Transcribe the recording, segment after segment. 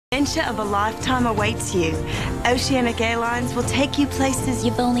adventure of a lifetime awaits you. Oceanic Airlines will take you places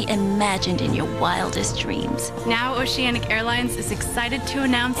you've only imagined in your wildest dreams. Now Oceanic Airlines is excited to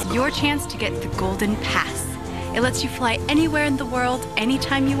announce your chance to get the Golden Pass. It lets you fly anywhere in the world,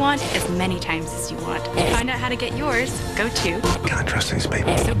 anytime you want, as many times as you want. To find out how to get yours, go to... Can't trust these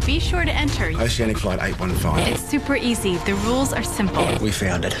people. So be sure to enter. Oceanic Flight 815. It's super easy. The rules are simple. We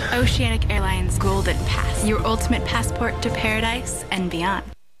found it. Oceanic Airlines Golden Pass. Your ultimate passport to paradise and beyond.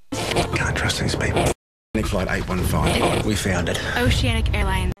 Can't trust these people. Oceanic Flight 815. We found it. Oceanic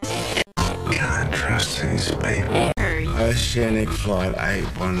Airlines. Can't trust these people. Oceanic Flight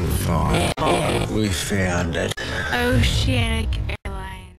 815. We found it. Oceanic